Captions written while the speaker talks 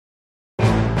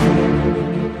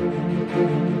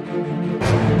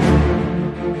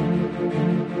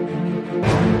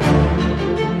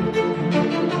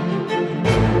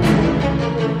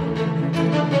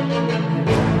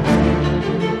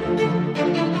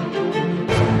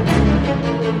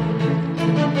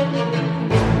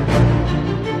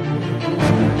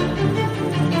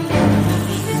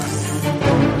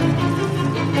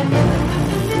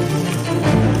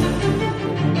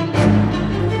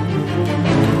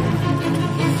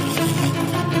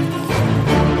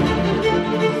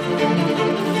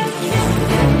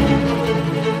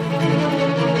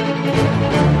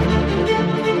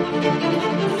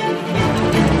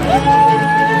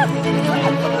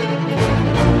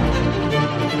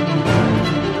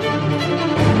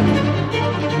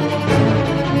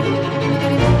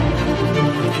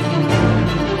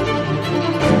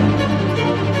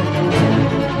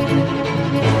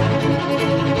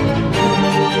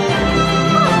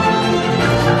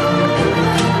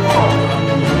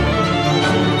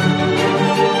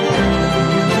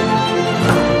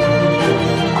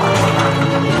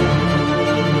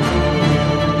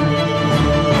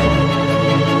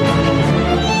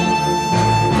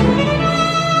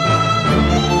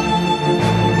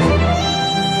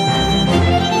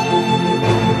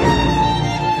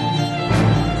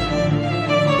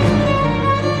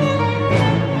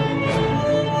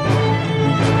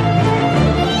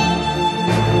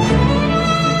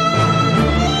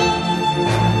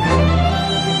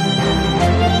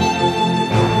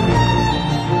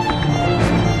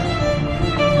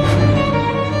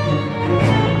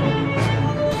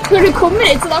kommer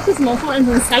hit, så det er akkurat som man får en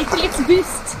sånn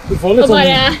selvtillitsboost. Du får litt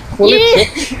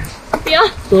sjokk. Ja.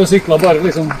 Du har syklet bare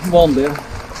liksom vanlige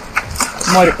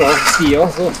marka-stier,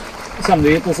 så kommer du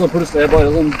hit, og så plutselig er det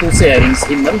bare sånn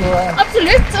doseringshimmel.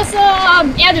 Absolutt, og så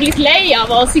er du litt lei av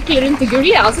å sykle rundt i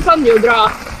Gullia, så kan du jo dra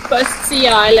på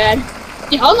østsida, eller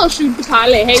de har noen skjulte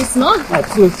perler i heisen også.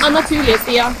 Absolutt. Av naturlige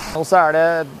stier. Og så er det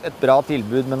et bra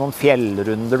tilbud med noen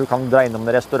fjellrunder. Du kan dra innom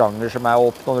restauranter som er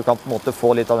åpne, og du kan på en måte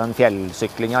få litt av den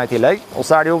fjellsyklinga i tillegg. Og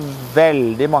så er det jo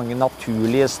veldig mange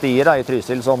naturlige stier da, i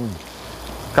Trysil som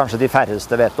kanskje de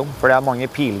færreste vet om. For det er mange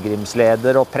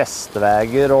pilgrimsleder og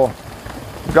presteveger og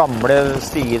gamle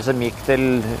stier som gikk til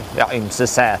ymse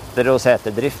seter og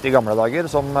seterdrift i gamle dager,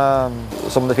 som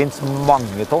det finnes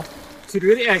mange av. Jeg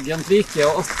tror egentlig ikke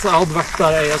at jeg hadde vært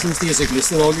der jeg er som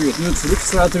stisyklist i dag uten utflukt,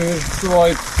 så jeg tror det var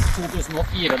i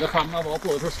 2004-2005 jeg var på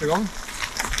det første gang.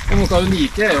 Og noe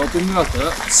unike er jo at du møter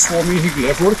så mye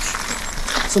hyggelige folk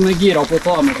som er gira på å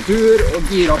ta med på tur og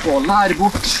gira på å lære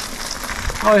bort.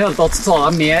 Og i hele tatt ta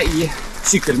deg med i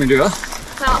sykkelmiljøet.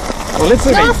 Ja. Og litt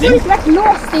forventning. Da har folk vært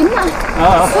låst inne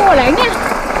så lenge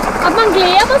at man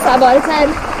gleder seg bare til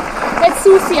et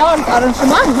sosialt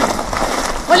arrangement.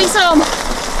 Og liksom,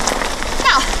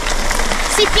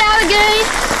 sykle er gøy,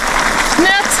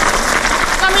 møt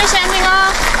gamle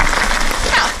kjenninger.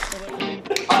 Ja.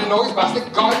 Er det Norges beste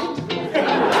guide?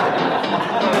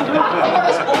 Hva var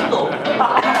det sport om?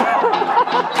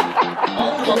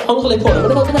 Han holdt litt på det, men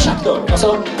det var kjekt da. Altså,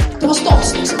 det var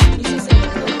stas liksom.